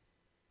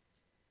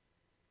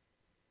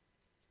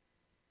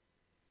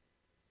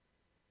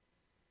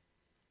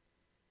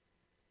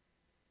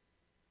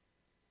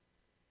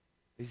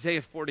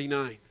 Isaiah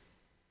 49,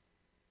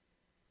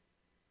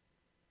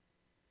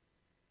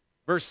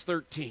 verse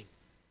 13.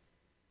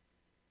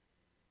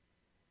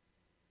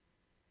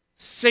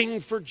 Sing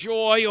for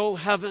joy, O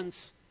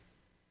heavens,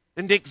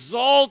 and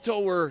exalt,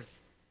 O earth.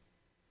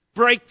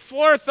 Break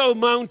forth, O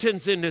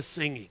mountains, into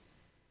singing.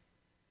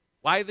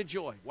 Why the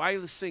joy? Why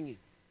the singing?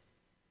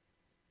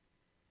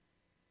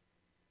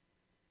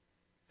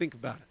 Think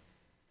about it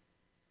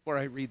before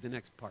I read the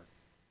next part.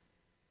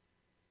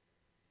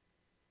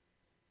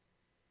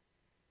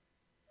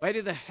 Why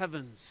do the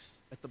heavens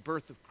at the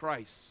birth of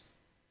Christ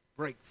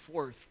break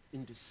forth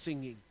into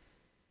singing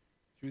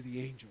through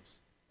the angels?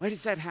 Why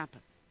does that happen?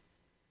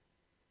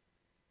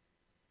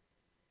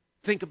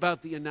 Think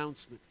about the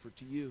announcement, for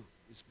to you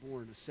is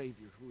born a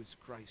Savior who is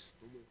Christ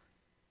the Lord.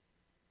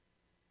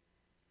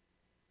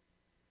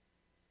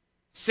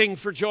 Sing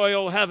for joy,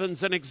 O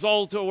heavens, and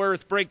exult, O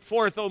earth. Break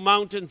forth, O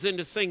mountains,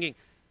 into singing.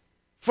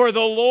 For the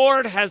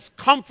Lord has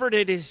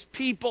comforted his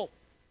people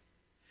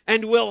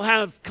and will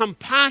have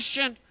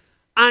compassion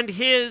on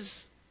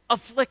his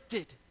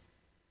afflicted.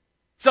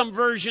 Some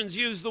versions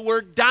use the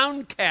word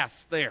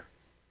downcast there.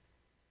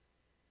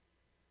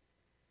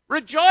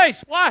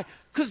 Rejoice. Why?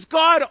 Because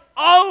God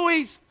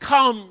always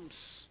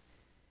comes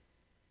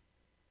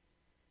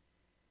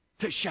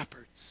to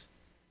shepherds.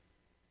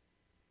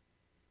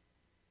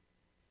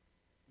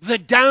 The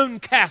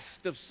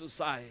downcast of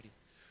society.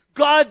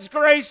 God's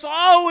grace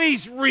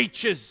always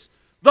reaches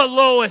the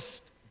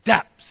lowest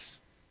depths.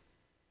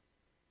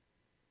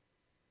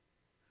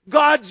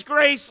 God's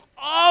grace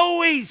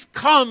always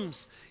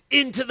comes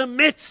into the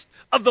midst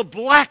of the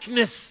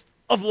blackness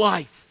of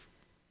life.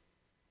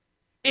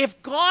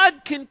 If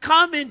God can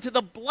come into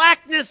the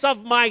blackness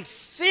of my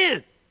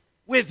sin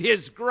with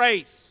his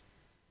grace,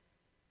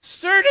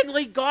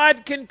 certainly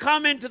God can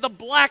come into the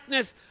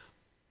blackness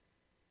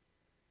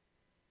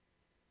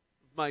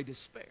of my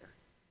despair.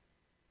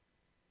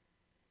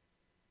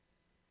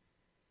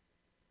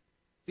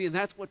 See, and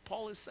that's what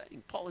Paul is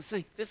saying. Paul is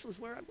saying, this is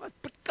where I was.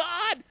 But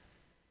God,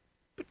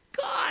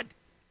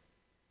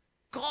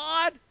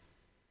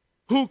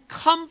 who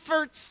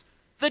comforts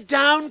the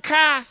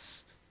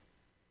downcast.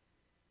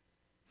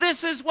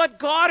 This is what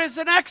God is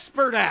an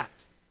expert at.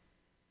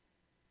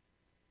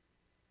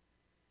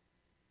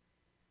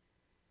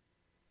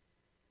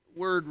 The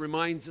Word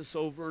reminds us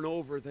over and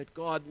over that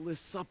God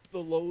lifts up the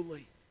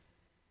lowly.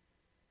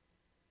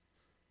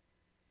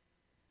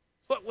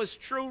 What was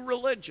true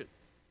religion,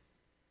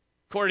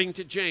 according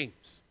to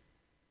James?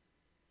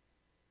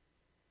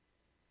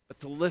 But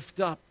to lift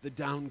up the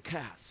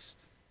downcast,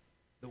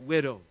 the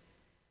widow,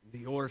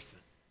 the orphan.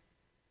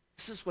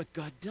 This is what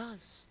God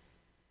does.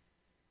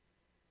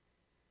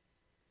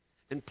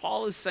 And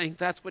Paul is saying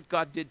that's what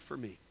God did for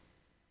me.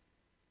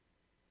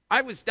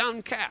 I was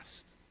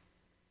downcast.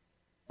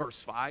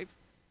 Verse 5.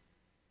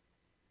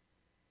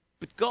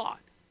 But God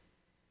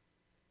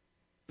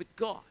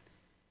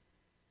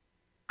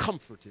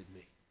comforted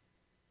me.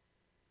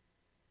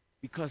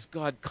 Because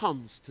God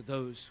comes to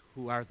those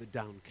who are the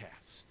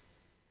downcast.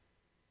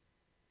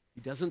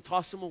 He doesn't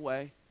toss them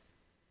away.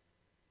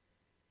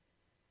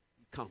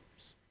 He comes.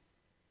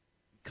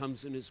 He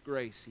comes in His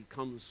grace. He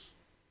comes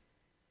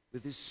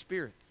with His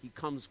Spirit. He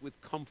comes with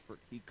comfort.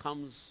 He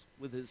comes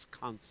with His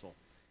counsel.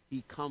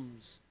 He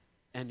comes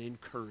and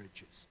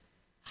encourages.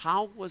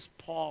 How was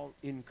Paul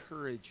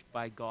encouraged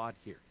by God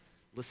here?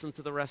 Listen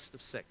to the rest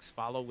of 6.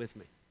 Follow with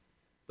me.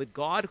 But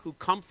God, who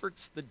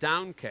comforts the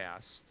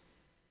downcast,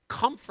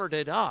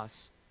 comforted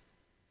us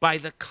by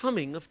the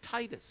coming of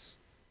Titus.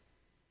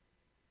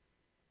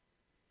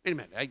 Wait a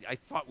minute. I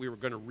thought we were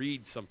going to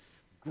read some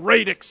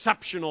great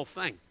exceptional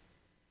thing.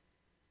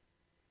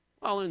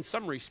 Well, in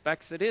some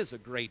respects, it is a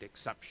great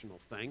exceptional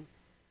thing.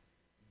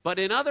 But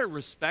in other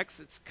respects,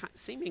 it's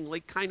seemingly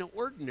kind of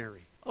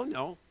ordinary. Oh,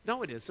 no,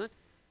 it isn't.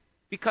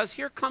 Because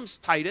here comes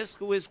Titus,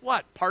 who is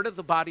what? Part of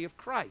the body of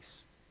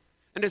Christ.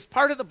 And as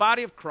part of the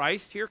body of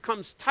Christ, here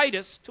comes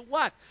Titus to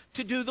what?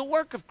 To do the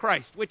work of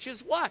Christ, which is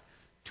what?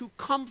 To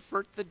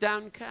comfort the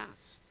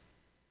downcast.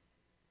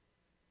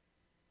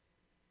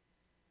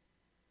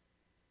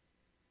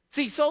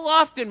 See, so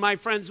often, my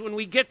friends, when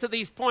we get to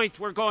these points,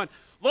 we're going,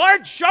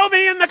 Lord, show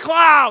me in the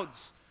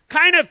clouds.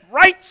 Kind of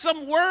write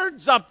some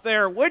words up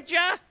there, would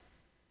you?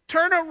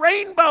 Turn a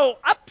rainbow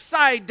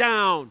upside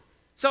down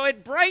so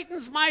it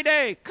brightens my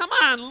day. Come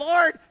on,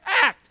 Lord,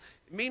 act.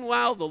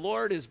 Meanwhile, the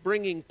Lord is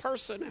bringing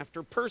person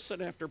after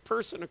person after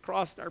person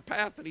across our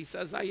path, and He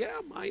says, I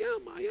am.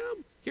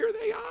 Here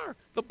they are,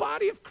 the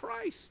body of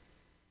Christ.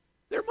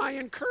 They're my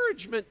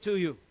encouragement to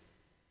you.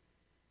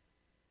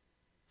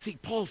 See,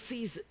 Paul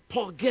sees it.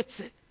 Paul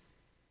gets it.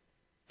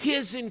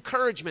 His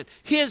encouragement,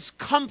 his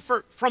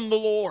comfort from the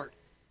Lord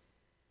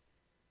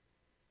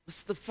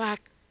was the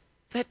fact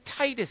that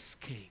Titus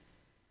came.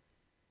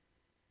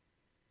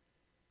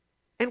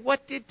 And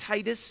what did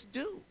Titus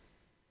do?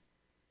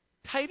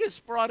 Titus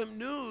brought him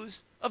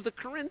news of the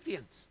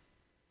Corinthians.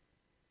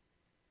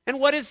 And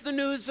what is the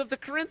news of the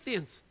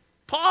Corinthians?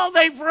 Paul,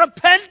 they've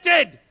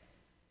repented.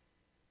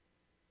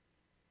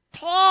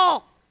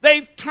 Paul,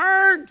 they've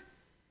turned.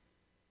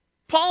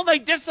 Paul, they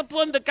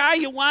disciplined the guy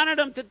you wanted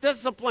them to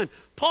discipline.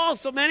 Paul,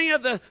 so many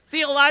of the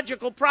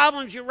theological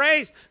problems you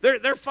raised,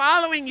 they're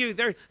following you.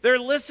 They're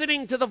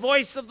listening to the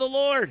voice of the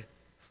Lord.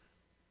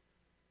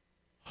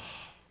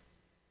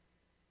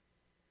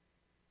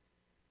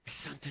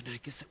 Something, I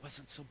guess it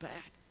wasn't so bad.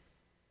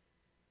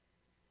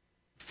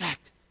 In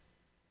fact,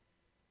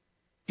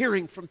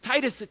 hearing from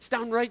Titus, it's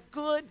downright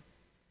good.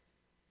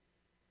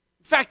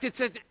 In fact, it's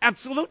an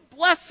absolute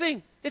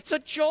blessing. It's a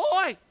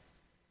joy.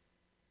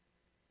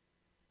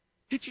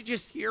 Did you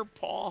just hear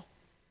Paul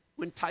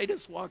when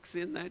Titus walks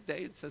in that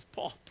day and says,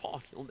 Paul,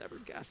 you'll never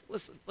guess.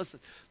 Listen,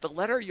 the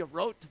letter you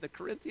wrote to the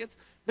Corinthians,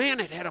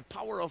 man, it had a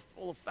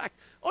powerful effect.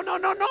 Oh,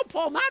 no,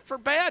 Paul, not for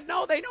bad.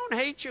 No, they don't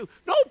hate you.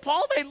 No,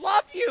 Paul, they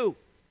love you.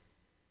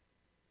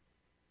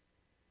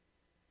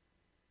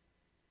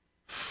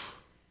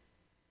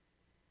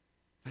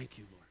 Thank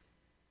you, Lord,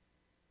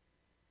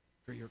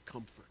 for your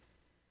comfort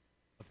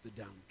of the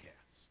downcast.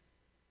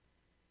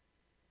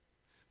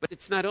 But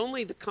it's not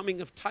only the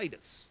coming of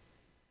Titus.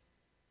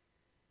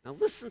 Now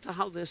listen to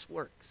how this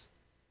works.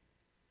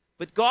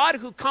 But God,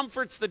 who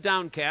comforts the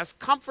downcast,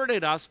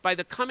 comforted us by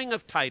the coming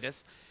of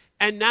Titus,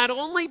 and not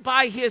only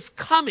by his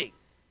coming,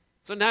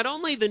 so not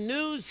only the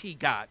news he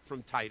got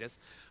from Titus,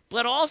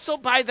 but also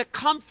by the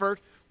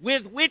comfort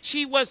with which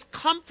he was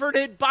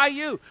comforted by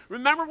you.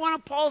 Remember one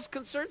of Paul's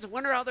concerns? I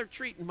wonder how they're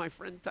treating my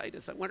friend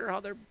Titus. I wonder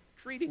how they're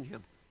treating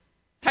him.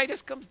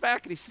 Titus comes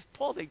back and he says,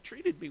 Paul, they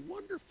treated me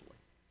wonderfully.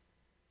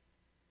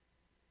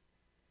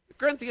 The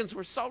Corinthians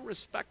were so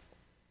respectful.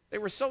 They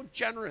were so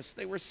generous.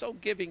 They were so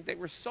giving. They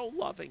were so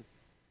loving.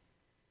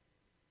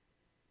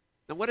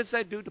 Now what does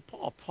that do to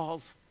Paul?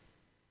 Paul's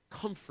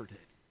comforted.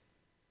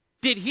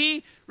 Did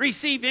he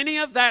receive any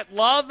of that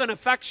love and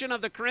affection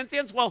of the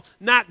Corinthians? Well,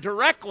 not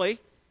directly.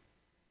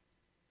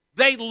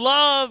 They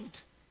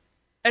loved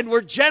and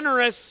were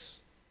generous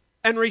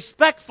and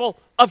respectful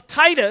of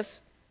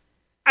Titus,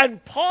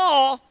 and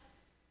Paul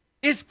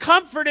is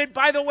comforted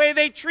by the way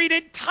they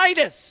treated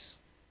Titus.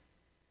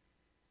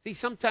 See,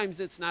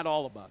 sometimes it's not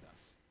all about us.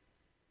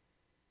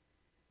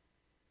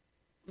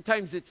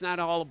 Sometimes it's not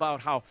all about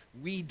how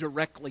we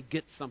directly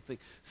get something.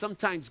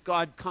 Sometimes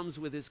God comes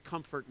with his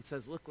comfort and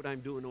says, look what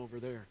I'm doing over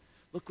there.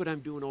 Look what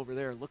I'm doing over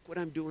there. Look what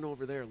I'm doing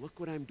over there. Look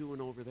what I'm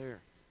doing over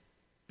there.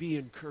 Be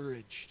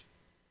encouraged.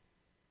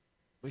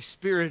 My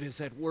Spirit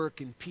is at work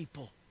in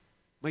people.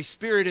 My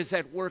Spirit is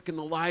at work in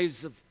the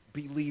lives of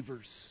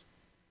believers.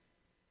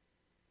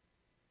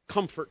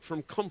 Comfort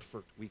from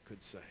comfort, we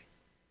could say.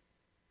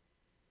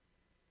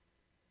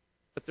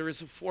 But there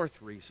is a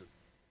fourth reason.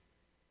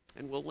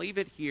 And we'll leave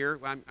it here.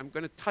 I'm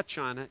going to touch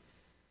on it,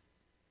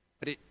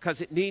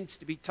 because it needs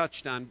to be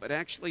touched on. But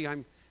actually,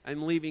 I'm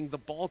leaving the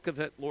bulk of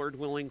it, Lord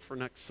willing, for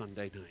next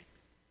Sunday night.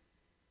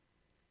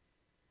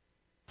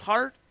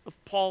 Part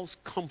of Paul's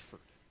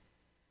comfort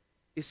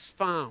is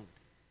found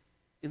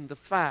in the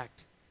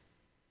fact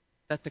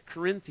that the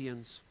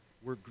Corinthians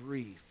were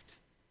grieved.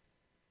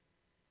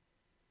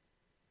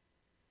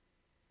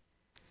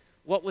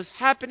 What was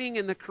happening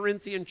in the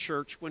Corinthian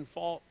church when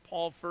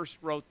Paul first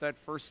wrote that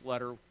first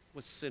letter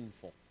was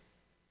sinful.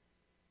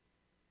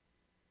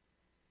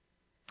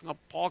 Now,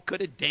 Paul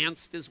could have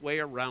danced his way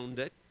around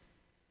it.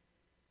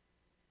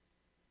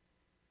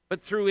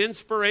 But through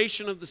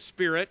inspiration of the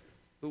Spirit,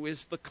 who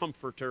is the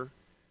Comforter,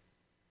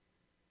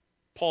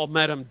 Paul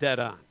met them dead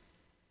on.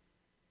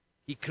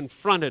 He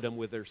confronted them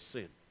with their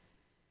sin.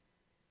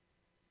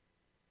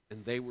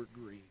 And they were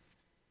grieved.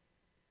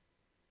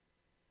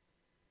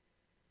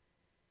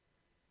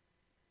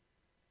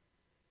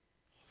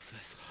 Paul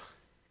says,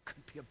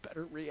 couldn't be a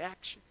better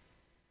reaction.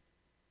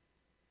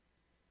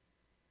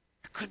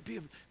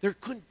 There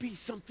couldn't be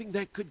something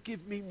that could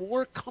give me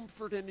more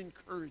comfort and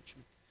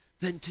encouragement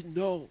than to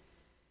know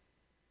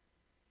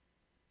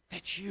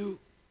that you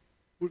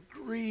were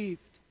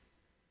grieved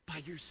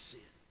by your sin.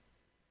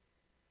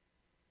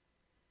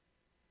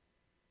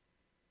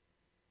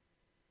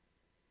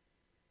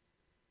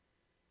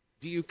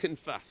 Do you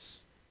confess?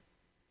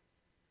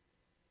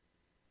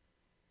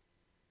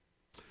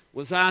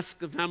 Was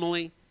asked of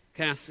Emily,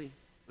 Cassie,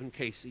 and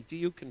Casey, do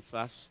you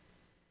confess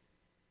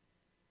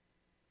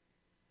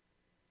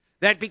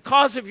that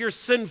because of your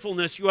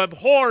sinfulness you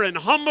abhor and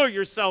humble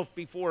yourself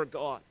before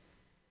God?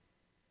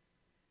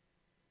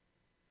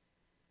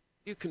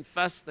 Do you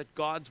confess that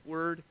God's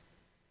Word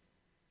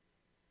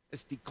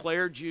has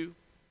declared you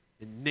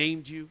and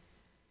named you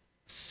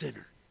a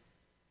sinner?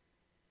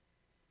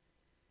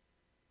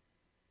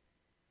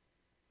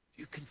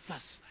 Do you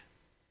confess that?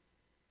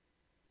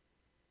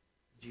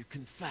 Do you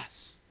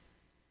confess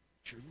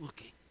that you're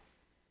looking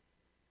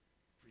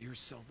for your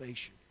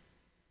salvation,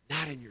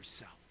 not in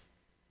yourself,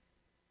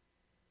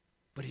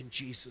 but in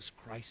Jesus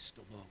Christ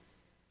alone?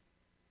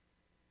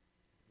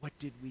 What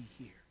did we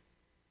hear?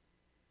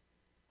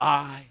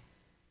 I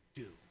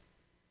do.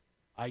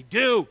 I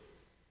do.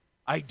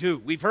 I do.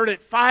 We've heard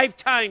it 5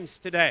 times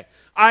today.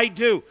 I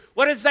do.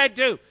 What does that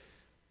do?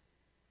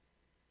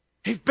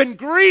 They've been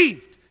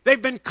grieved.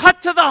 They've been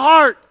cut to the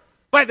heart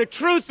by the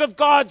truth of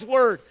God's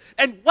Word.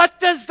 And what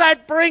does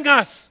that bring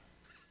us?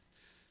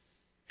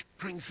 It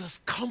brings us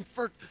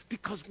comfort,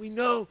 because we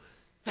know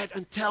that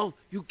until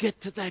you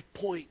get to that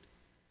point,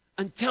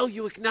 until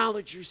you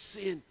acknowledge your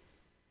sin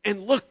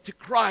and look to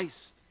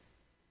Christ,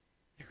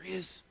 there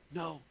is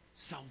no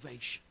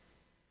salvation.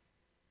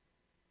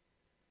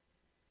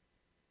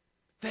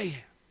 They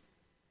have.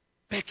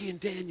 Becky and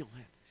Daniel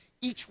have.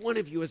 Each one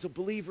of you as a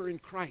believer in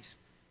Christ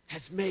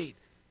has made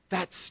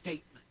that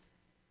statement.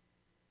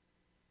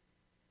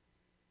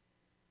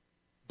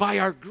 By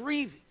our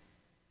grieving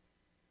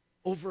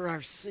over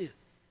our sin,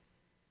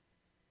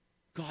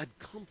 God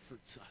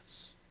comforts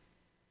us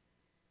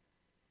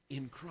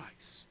in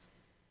Christ.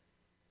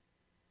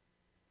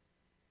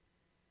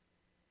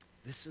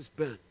 This has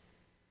been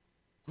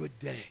a good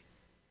day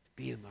to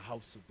be in the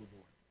house of the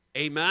Lord.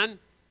 Amen?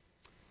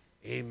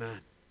 Amen.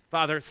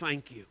 Father,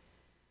 thank you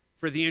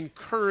for the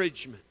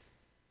encouragement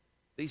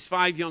these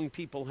 5 young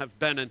people have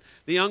been in.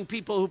 The young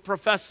people who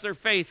professed their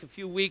faith a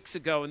few weeks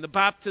ago, and the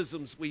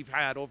baptisms we've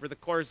had over the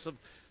course of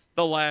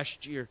the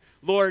last year.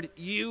 Lord,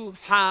 you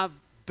have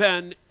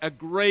been a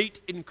great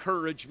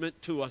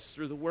encouragement to us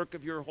through the work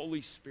of your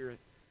Holy Spirit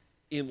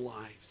in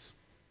lives.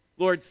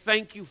 Lord,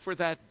 thank you for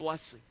that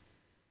blessing.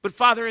 But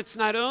Father, it's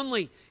not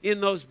only in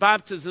those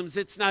baptisms,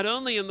 it's not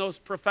only in those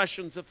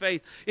professions of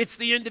faith, it's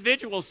the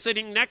individual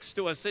sitting next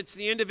to us, it's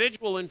the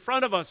individual in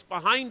front of us,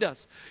 behind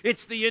us,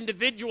 it's the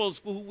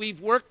individuals who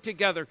we've worked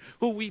together,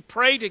 who we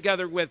pray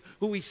together with,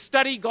 who we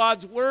study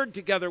God's Word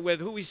together with,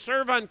 who we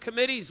serve on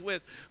committees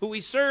with, who we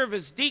serve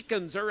as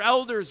deacons or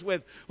elders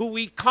with, who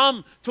we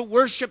come to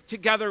worship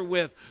together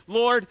with.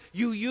 Lord,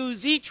 you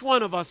use each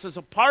one of us as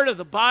a part of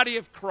the body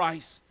of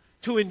Christ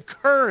to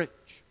encourage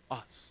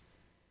us.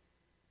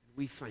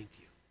 We thank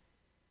you.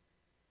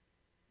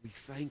 We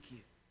thank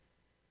you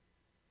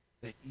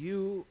that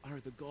you are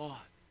the God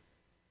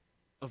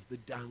of the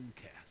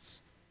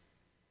downcast.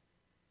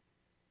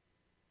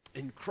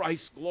 In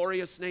Christ's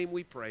glorious name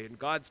we pray, and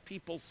God's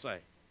people say,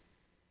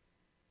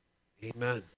 amen.